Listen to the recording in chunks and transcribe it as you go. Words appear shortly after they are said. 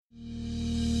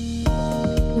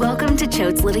to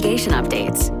Choate's Litigation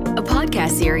Updates, a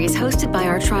podcast series hosted by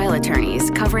our trial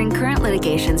attorneys covering current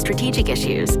litigation strategic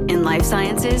issues in life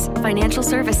sciences, financial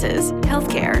services,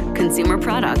 healthcare, consumer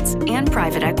products, and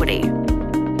private equity.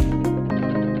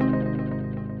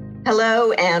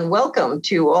 Hello and welcome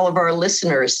to all of our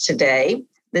listeners today.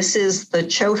 This is the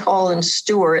Choate, Hall and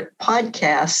Stewart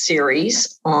podcast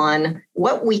series on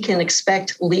what we can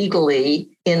expect legally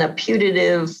in a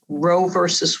putative Roe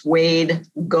versus Wade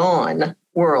gone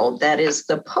world. That is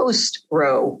the Post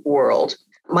Roe world.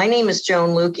 My name is Joan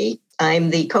Lukey. I'm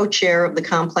the co-chair of the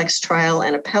Complex Trial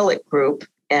and Appellate Group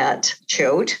at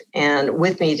Choate. And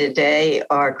with me today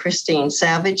are Christine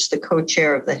Savage, the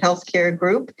co-chair of the Healthcare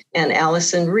Group, and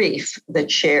Alison Reif, the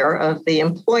chair of the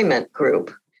Employment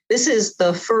Group. This is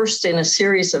the first in a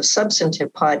series of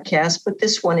substantive podcasts, but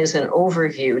this one is an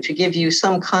overview to give you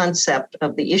some concept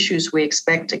of the issues we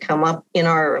expect to come up in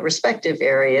our respective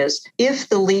areas if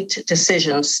the leaked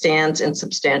decision stands in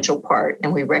substantial part.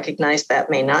 And we recognize that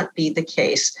may not be the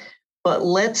case. But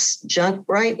let's jump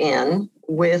right in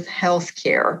with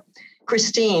healthcare.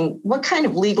 Christine, what kind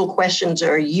of legal questions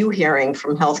are you hearing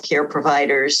from healthcare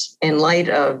providers in light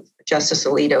of Justice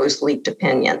Alito's leaked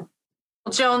opinion?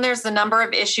 Well, Joan, there's a number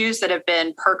of issues that have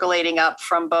been percolating up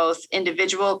from both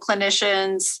individual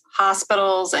clinicians,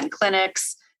 hospitals and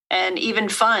clinics, and even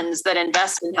funds that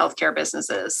invest in healthcare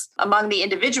businesses. Among the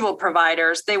individual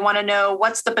providers, they want to know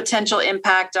what's the potential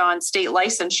impact on state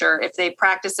licensure if they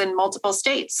practice in multiple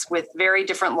states with very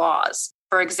different laws.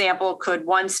 For example, could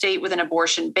one state with an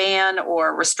abortion ban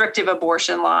or restrictive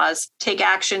abortion laws take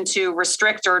action to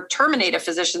restrict or terminate a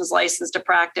physician's license to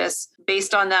practice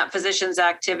based on that physician's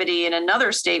activity in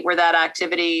another state where that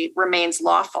activity remains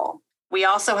lawful? We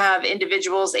also have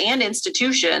individuals and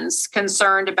institutions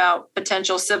concerned about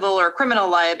potential civil or criminal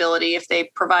liability if they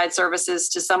provide services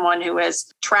to someone who has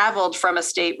traveled from a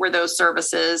state where those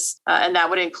services, and that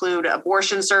would include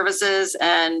abortion services,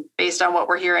 and based on what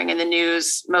we're hearing in the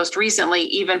news most recently,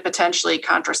 even potentially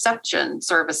contraception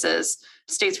services,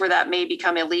 states where that may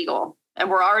become illegal. And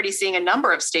we're already seeing a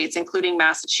number of states, including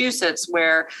Massachusetts,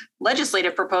 where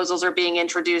legislative proposals are being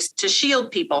introduced to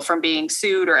shield people from being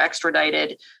sued or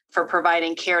extradited for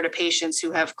providing care to patients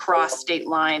who have crossed state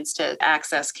lines to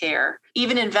access care.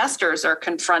 Even investors are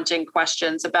confronting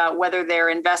questions about whether their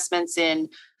investments in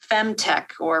femtech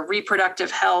or reproductive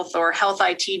health or health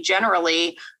IT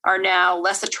generally are now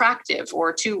less attractive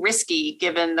or too risky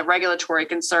given the regulatory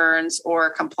concerns or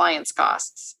compliance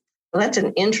costs. Well, that's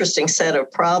an interesting set of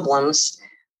problems.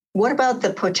 What about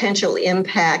the potential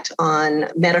impact on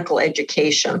medical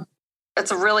education?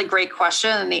 That's a really great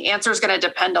question. And the answer is going to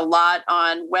depend a lot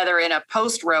on whether in a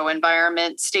post-Roe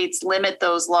environment, states limit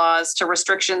those laws to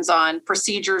restrictions on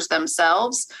procedures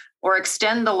themselves or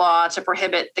extend the law to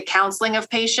prohibit the counseling of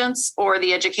patients or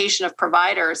the education of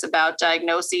providers about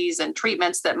diagnoses and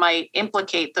treatments that might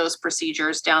implicate those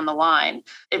procedures down the line.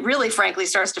 It really, frankly,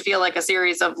 starts to feel like a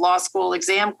series of law school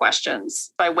exam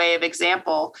questions. By way of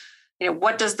example,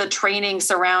 what does the training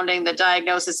surrounding the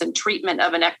diagnosis and treatment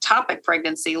of an ectopic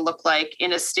pregnancy look like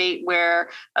in a state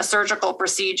where a surgical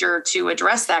procedure to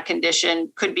address that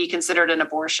condition could be considered an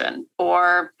abortion?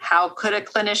 Or how could a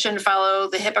clinician follow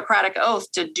the Hippocratic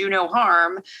Oath to do no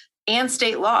harm and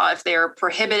state law if they're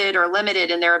prohibited or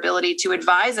limited in their ability to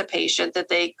advise a patient that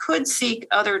they could seek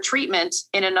other treatment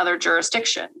in another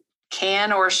jurisdiction?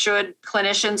 Can or should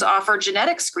clinicians offer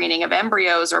genetic screening of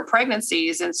embryos or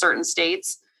pregnancies in certain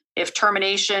states if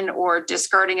termination or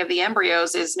discarding of the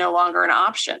embryos is no longer an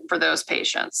option for those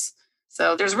patients?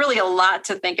 So there's really a lot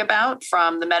to think about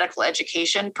from the medical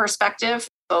education perspective,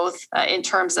 both in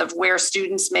terms of where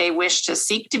students may wish to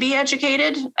seek to be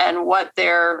educated and what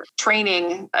their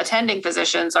training attending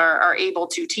physicians are able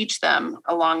to teach them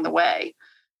along the way.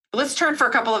 Let's turn for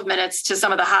a couple of minutes to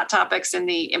some of the hot topics in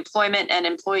the employment and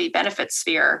employee benefits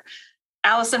sphere.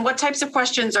 Alison, what types of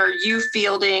questions are you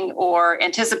fielding or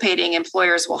anticipating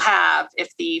employers will have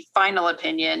if the final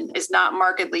opinion is not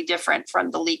markedly different from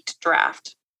the leaked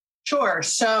draft? Sure.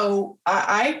 So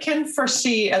I can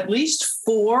foresee at least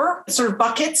 4 sort of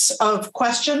buckets of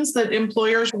questions that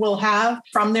employers will have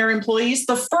from their employees.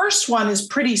 The first one is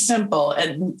pretty simple,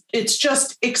 and it's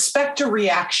just expect a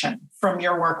reaction from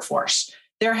your workforce.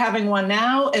 They're having one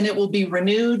now, and it will be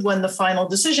renewed when the final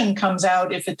decision comes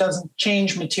out if it doesn't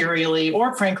change materially,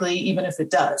 or frankly, even if it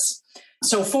does.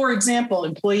 So, for example,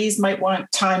 employees might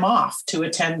want time off to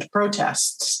attend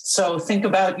protests. So think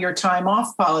about your time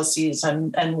off policies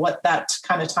and what that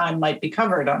kind of time might be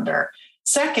covered under.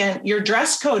 Second, your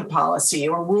dress code policy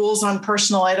or rules on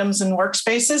personal items in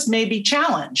workspaces may be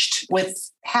challenged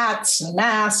with hats and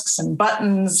masks and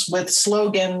buttons with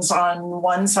slogans on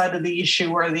one side of the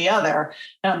issue or the other.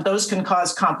 Those can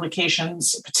cause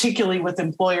complications, particularly with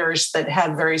employers that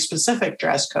have very specific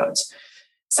dress codes.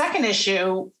 Second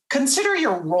issue, consider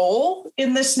your role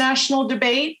in this national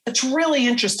debate. It's really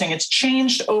interesting. It's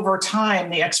changed over time,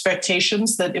 the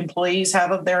expectations that employees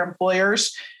have of their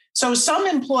employers. So some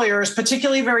employers,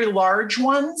 particularly very large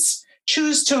ones,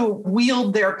 choose to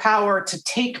wield their power to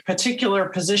take particular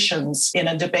positions in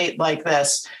a debate like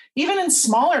this. Even in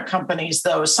smaller companies,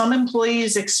 though, some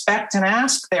employees expect and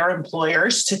ask their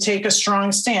employers to take a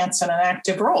strong stance and an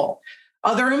active role.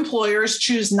 Other employers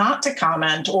choose not to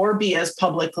comment or be as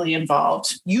publicly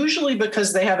involved, usually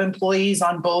because they have employees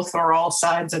on both or all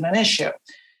sides of an issue.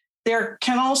 There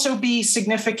can also be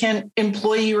significant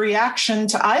employee reaction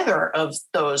to either of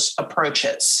those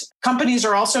approaches. Companies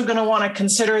are also going to want to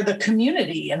consider the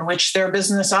community in which their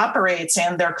business operates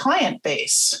and their client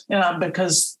base,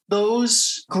 because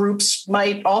those groups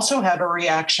might also have a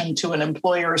reaction to an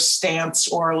employer's stance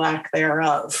or lack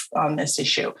thereof on this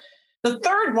issue. The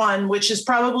third one, which is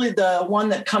probably the one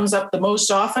that comes up the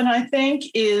most often, I think,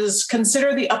 is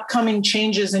consider the upcoming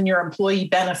changes in your employee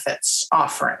benefits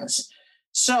offerings.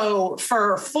 So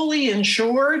for fully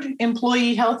insured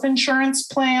employee health insurance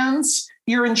plans,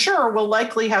 your insurer will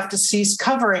likely have to cease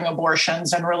covering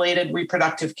abortions and related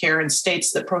reproductive care in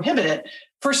states that prohibit it.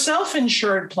 For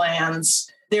self-insured plans,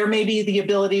 there may be the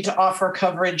ability to offer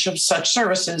coverage of such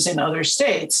services in other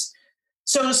states.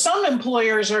 So some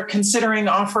employers are considering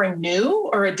offering new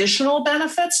or additional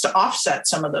benefits to offset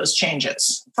some of those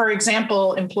changes. For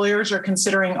example, employers are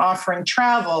considering offering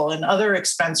travel and other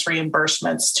expense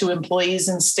reimbursements to employees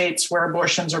in states where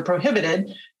abortions are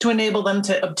prohibited to enable them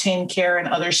to obtain care in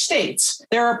other states.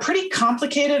 There are pretty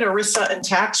complicated ERISA and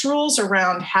tax rules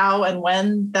around how and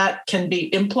when that can be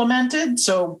implemented.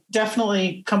 So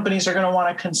definitely companies are going to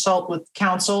want to consult with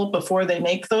counsel before they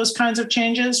make those kinds of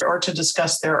changes or to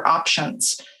discuss their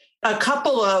options. A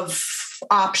couple of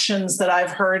options that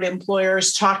I've heard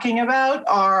employers talking about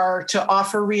are to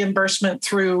offer reimbursement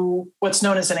through what's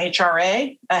known as an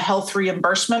HRA, a health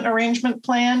reimbursement arrangement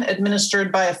plan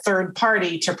administered by a third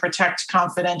party to protect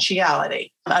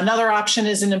confidentiality. Another option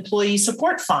is an employee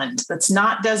support fund that's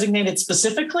not designated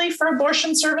specifically for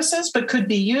abortion services, but could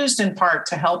be used in part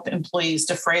to help employees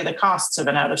defray the costs of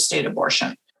an out-of-state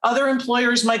abortion. Other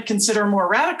employers might consider more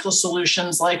radical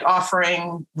solutions like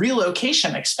offering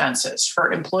relocation expenses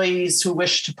for employees who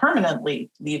wish to permanently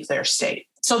leave their state.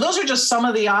 So those are just some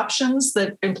of the options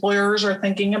that employers are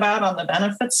thinking about on the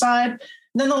benefit side.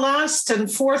 And then the last and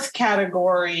fourth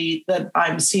category that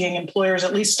I'm seeing employers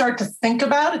at least start to think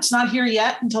about, it's not here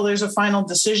yet until there's a final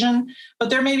decision, but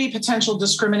there may be potential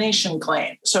discrimination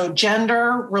claims. So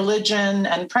gender, religion,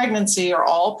 and pregnancy are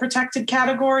all protected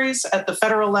categories at the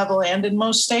federal level and in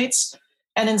most states.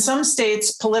 And in some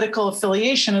states, political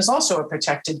affiliation is also a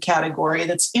protected category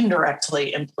that's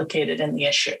indirectly implicated in the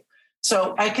issue.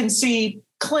 So I can see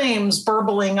claims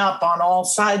burbling up on all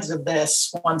sides of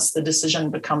this once the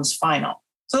decision becomes final.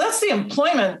 So that's the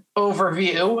employment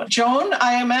overview. Joan,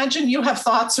 I imagine you have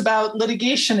thoughts about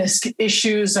litigation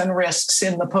issues and risks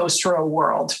in the Post Roe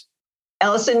world.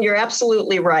 Alison, you're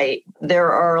absolutely right.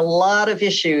 There are a lot of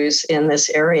issues in this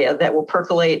area that will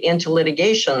percolate into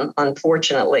litigation,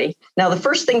 unfortunately. Now, the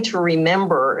first thing to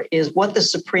remember is what the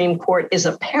Supreme Court is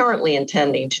apparently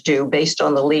intending to do based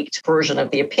on the leaked version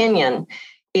of the opinion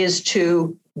is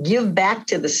to give back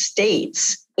to the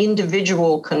states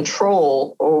individual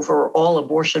control over all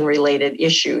abortion-related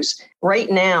issues. Right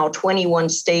now, 21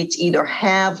 states either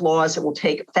have laws that will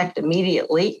take effect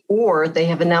immediately, or they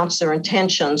have announced their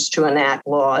intentions to enact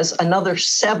laws. Another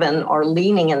 7 are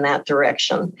leaning in that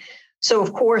direction. So,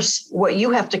 of course, what you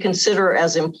have to consider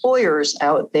as employers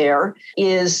out there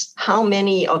is how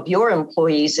many of your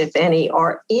employees, if any,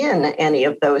 are in any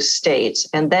of those states.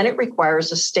 And then it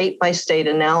requires a state-by-state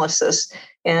analysis.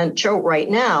 And Choate right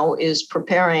now is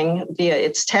preparing via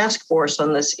its task force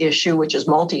on this issue, which is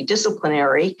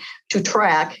multidisciplinary, to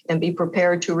track and be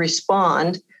prepared to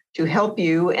respond, to help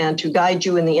you and to guide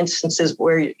you in the instances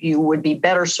where you would be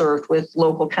better served with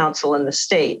local counsel in the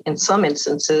state. In some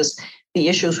instances, the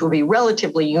issues will be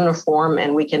relatively uniform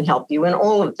and we can help you in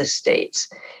all of the states.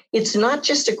 It's not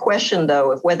just a question,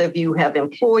 though, of whether you have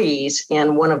employees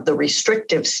in one of the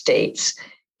restrictive states.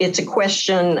 It's a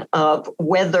question of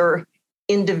whether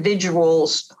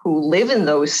individuals who live in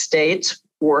those states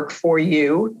work for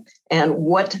you and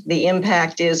what the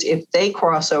impact is if they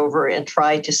cross over and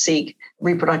try to seek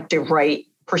reproductive right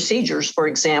procedures, for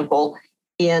example,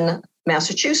 in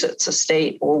Massachusetts, a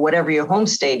state or whatever your home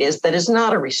state is, that is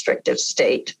not a restrictive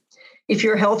state. If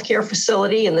you're a healthcare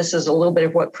facility, and this is a little bit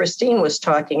of what Christine was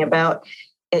talking about,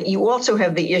 you also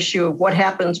have the issue of what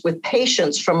happens with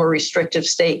patients from a restrictive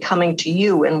state coming to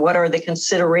you, and what are the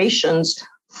considerations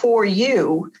for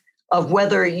you of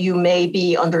whether you may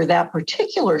be under that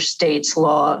particular state's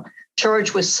law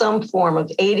charged with some form of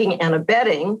aiding and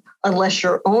abetting, unless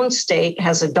your own state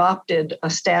has adopted a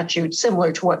statute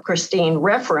similar to what Christine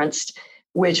referenced,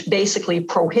 which basically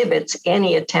prohibits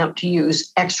any attempt to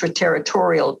use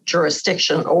extraterritorial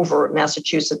jurisdiction over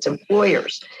Massachusetts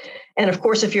employers. And of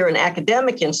course, if you're an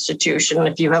academic institution,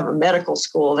 if you have a medical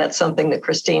school, that's something that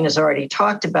Christine has already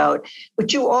talked about.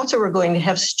 But you also are going to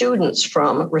have students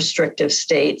from restrictive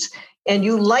states, and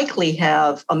you likely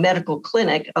have a medical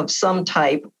clinic of some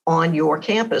type on your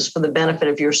campus for the benefit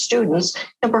of your students.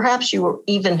 And perhaps you will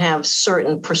even have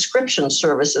certain prescription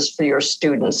services for your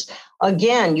students.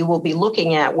 Again, you will be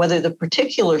looking at whether the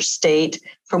particular state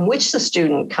from which the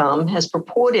student comes has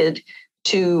purported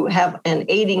to have an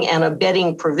aiding and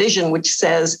abetting provision, which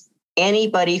says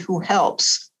anybody who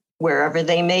helps, wherever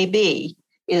they may be,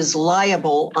 is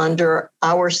liable under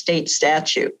our state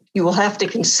statute. You will have to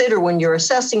consider when you're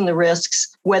assessing the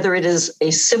risks whether it is a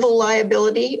civil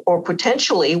liability or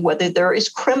potentially whether there is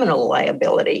criminal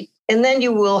liability. And then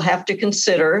you will have to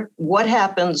consider what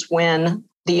happens when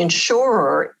the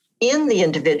insurer in the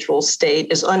individual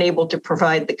state is unable to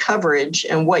provide the coverage,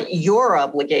 and what your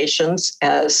obligations,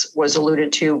 as was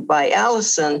alluded to by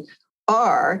Alison,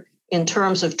 are in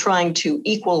terms of trying to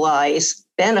equalize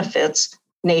benefits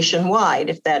nationwide,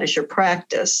 if that is your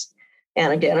practice.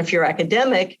 And again, if you're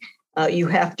academic, you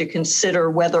have to consider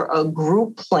whether a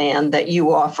group plan that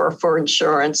you offer for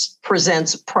insurance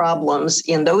presents problems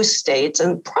in those states,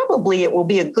 and probably it will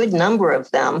be a good number of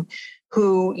them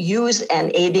who use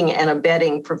an aiding and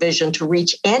abetting provision to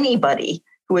reach anybody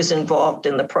who is involved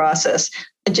in the process.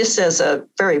 And just as a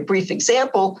very brief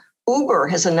example, Uber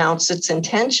has announced its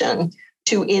intention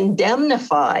to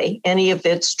indemnify any of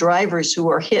its drivers who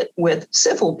are hit with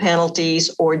civil penalties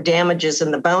or damages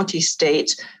in the bounty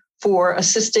states for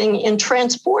assisting in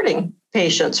transporting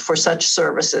patients for such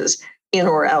services in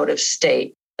or out of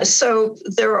state. So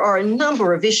there are a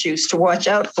number of issues to watch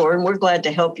out for, and we're glad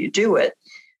to help you do it.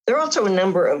 There are also a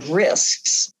number of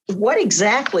risks. What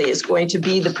exactly is going to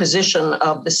be the position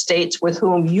of the states with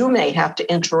whom you may have to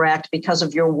interact because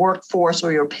of your workforce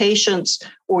or your patients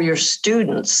or your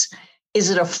students? Is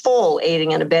it a full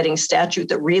aiding and abetting statute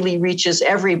that really reaches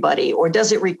everybody, or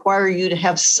does it require you to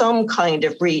have some kind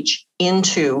of reach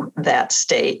into that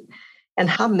state? And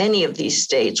how many of these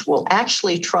states will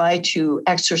actually try to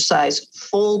exercise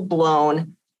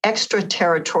full-blown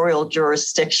extraterritorial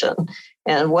jurisdiction?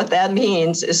 And what that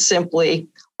means is simply,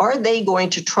 are they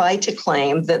going to try to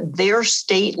claim that their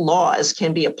state laws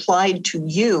can be applied to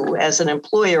you as an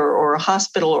employer or a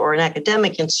hospital or an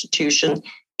academic institution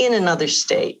in another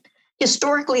state?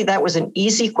 Historically, that was an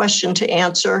easy question to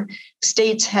answer.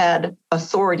 States had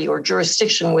authority or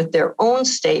jurisdiction with their own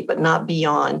state, but not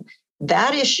beyond.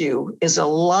 That issue is a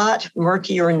lot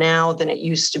murkier now than it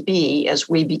used to be as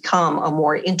we become a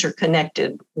more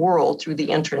interconnected world through the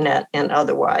internet and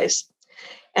otherwise.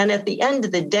 And at the end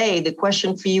of the day, the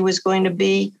question for you is going to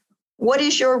be, what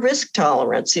is your risk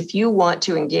tolerance if you want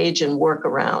to engage in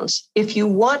workarounds, if you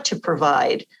want to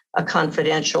provide a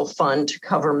confidential fund to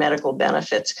cover medical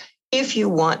benefits, if you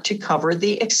want to cover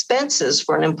the expenses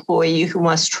for an employee who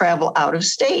must travel out of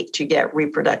state to get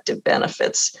reproductive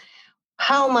benefits?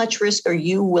 How much risk are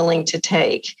you willing to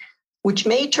take, which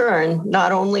may turn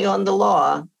not only on the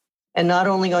law and not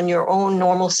only on your own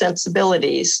normal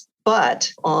sensibilities,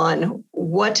 but on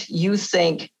what you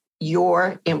think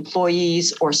your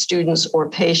employees or students or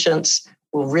patients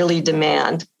will really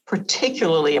demand,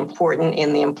 particularly important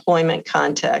in the employment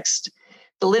context.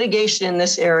 The litigation in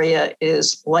this area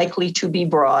is likely to be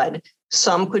broad.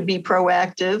 Some could be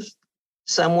proactive.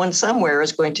 Someone somewhere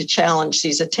is going to challenge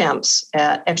these attempts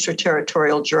at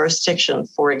extraterritorial jurisdiction,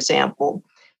 for example.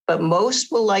 But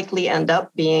most will likely end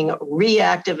up being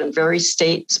reactive and very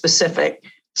state-specific,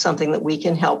 something that we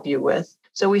can help you with.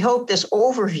 So we hope this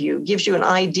overview gives you an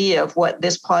idea of what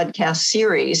this podcast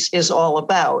series is all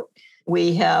about.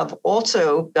 We have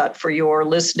also got, for your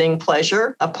listening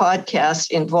pleasure, a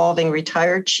podcast involving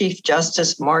retired Chief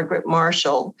Justice Margaret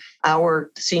Marshall,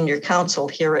 our senior counsel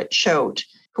here at Choate,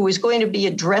 who is going to be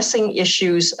addressing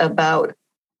issues about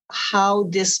how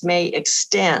this may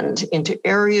extend into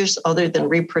areas other than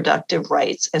reproductive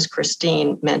rights, as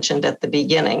Christine mentioned at the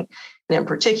beginning. And in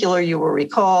particular, you will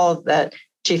recall that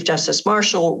Chief Justice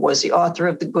Marshall was the author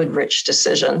of the Goodrich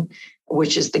decision.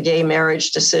 which is the gay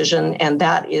marriage decision. And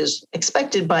that is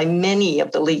expected by many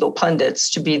of the legal pundits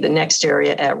to be the next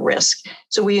area at risk.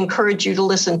 So we encourage you to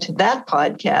listen to that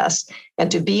podcast and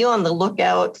to be on the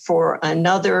lookout for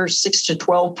another 6 to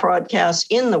 12 podcasts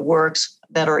in the works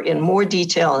that are in more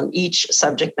detail in each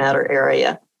subject matter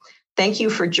area. Thank you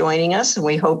for joining us, and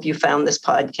we hope you found this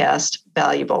podcast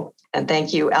valuable. And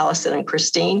thank you, Alison and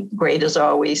Christine. Great as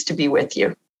always to be with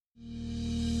you.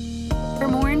 For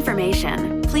more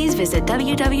information, please visit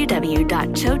www.choate.com.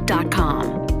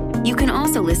 You can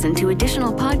also listen to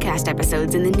additional podcast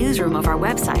episodes in the newsroom of our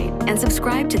website and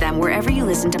subscribe to them wherever you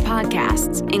listen to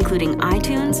podcasts, including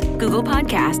iTunes, Google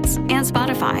Podcasts, and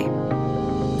Spotify.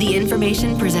 The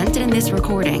information presented in this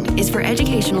recording is for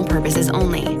educational purposes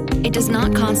only. It does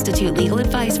not constitute legal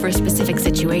advice for a specific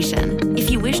situation. If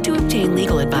you wish to obtain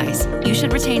legal advice, you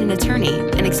should retain an attorney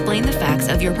and explain the facts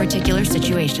of your particular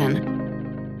situation.